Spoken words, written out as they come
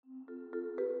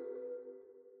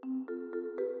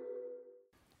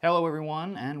Hello,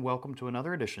 everyone, and welcome to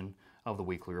another edition of the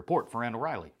Weekly Report. For Randall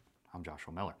Riley, I'm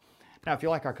Joshua Miller. Now, if you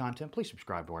like our content, please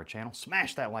subscribe to our channel,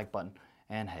 smash that like button,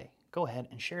 and hey, go ahead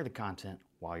and share the content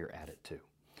while you're at it too.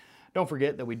 Don't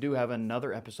forget that we do have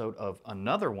another episode of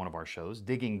another one of our shows,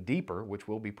 Digging Deeper, which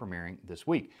will be premiering this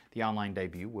week. The online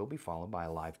debut will be followed by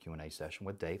a live Q&A session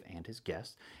with Dave and his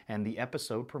guests, and the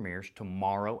episode premieres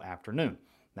tomorrow afternoon.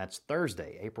 That's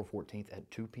Thursday, April 14th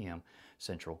at 2 p.m.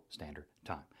 Central Standard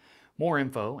Time. More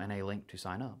info and a link to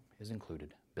sign up is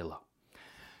included below.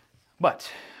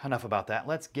 But enough about that.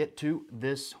 Let's get to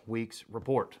this week's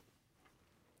report.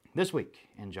 This week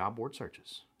in job board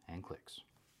searches and clicks.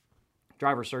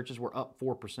 Driver searches were up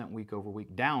 4% week over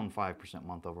week, down 5%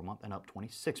 month over month, and up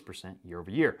 26% year over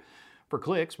year. For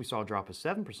clicks, we saw a drop of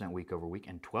 7% week over week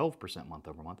and 12% month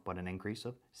over month, but an increase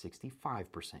of 65%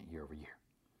 year over year.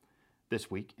 This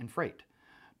week in freight.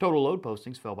 Total load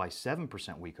postings fell by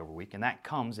 7% week over week, and that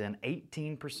comes in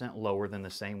 18% lower than the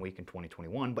same week in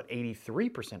 2021, but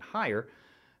 83% higher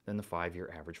than the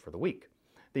 5-year average for the week.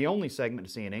 The only segment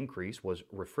to see an increase was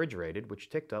refrigerated,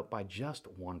 which ticked up by just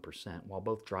 1%, while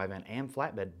both dry van and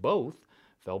flatbed both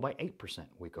fell by 8%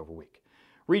 week over week.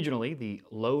 Regionally, the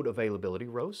load availability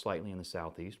rose slightly in the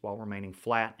southeast while remaining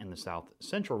flat in the south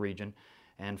central region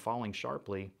and falling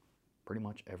sharply pretty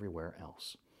much everywhere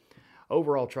else.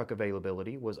 Overall truck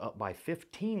availability was up by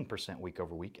 15% week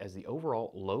over week as the overall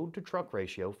load to truck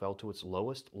ratio fell to its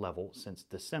lowest level since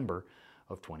December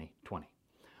of 2020.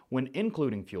 When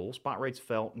including fuel, spot rates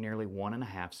fell nearly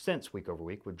 1.5 cents week over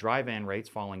week, with dry van rates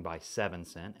falling by 7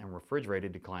 cents and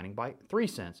refrigerated declining by 3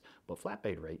 cents, but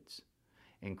flatbed rates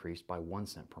increased by 1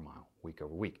 cent per mile week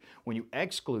over week. When you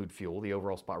exclude fuel, the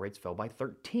overall spot rates fell by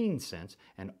 13 cents,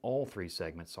 and all three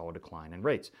segments saw a decline in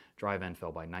rates. Dry van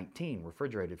fell by 19,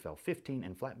 refrigerated fell 15,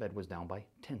 and flatbed was down by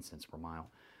 10 cents per mile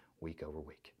week over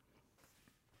week.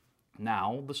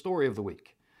 Now, the story of the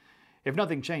week. If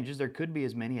nothing changes, there could be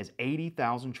as many as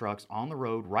 80,000 trucks on the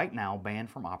road right now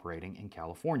banned from operating in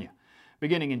California.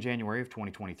 Beginning in January of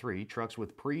 2023, trucks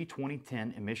with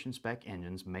pre-2010 emission spec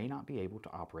engines may not be able to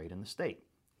operate in the state.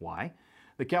 Why?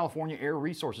 The California Air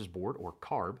Resources Board, or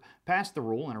CARB, passed the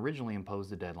rule and originally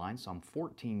imposed the deadline some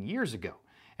 14 years ago.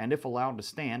 And if allowed to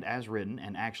stand as written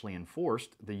and actually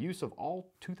enforced, the use of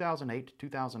all 2008 to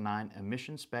 2009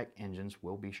 emission spec engines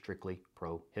will be strictly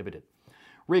prohibited.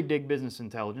 RigDig Business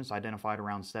Intelligence identified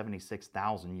around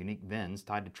 76,000 unique VINs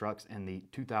tied to trucks in the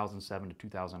 2007 to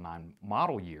 2009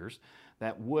 model years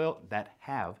that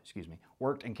have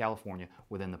worked in California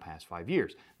within the past 5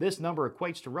 years. This number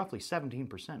equates to roughly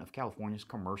 17% of California's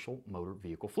commercial motor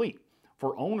vehicle fleet.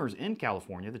 For owners in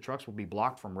California, the trucks will be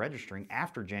blocked from registering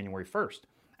after January 1st.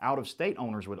 Out-of-state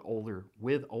owners with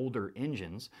older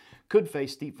engines could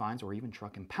face steep fines or even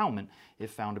truck impoundment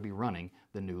if found to be running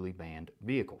the newly banned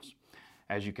vehicles.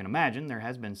 As you can imagine, there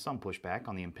has been some pushback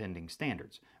on the impending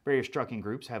standards. Various trucking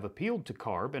groups have appealed to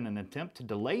CARB in an attempt to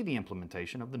delay the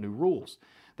implementation of the new rules.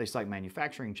 They cite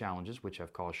manufacturing challenges, which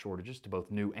have caused shortages to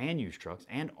both new and used trucks,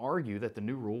 and argue that the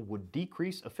new rule would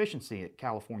decrease efficiency at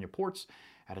California ports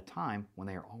at a time when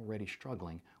they are already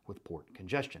struggling with port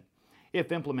congestion.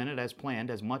 If implemented as planned,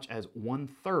 as much as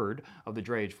 1/3 of the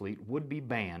drayage fleet would be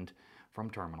banned from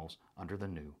terminals under the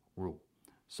new rule.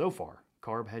 So far,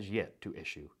 CARB has yet to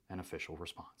issue an official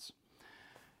response.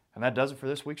 And that does it for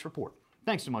this week's report.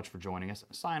 Thanks so much for joining us.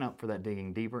 Sign up for that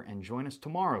Digging Deeper and join us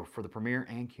tomorrow for the premiere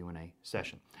and Q&A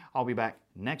session. I'll be back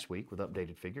next week with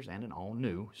updated figures and an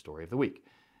all-new story of the week.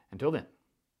 Until then,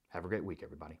 have a great week,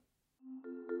 everybody.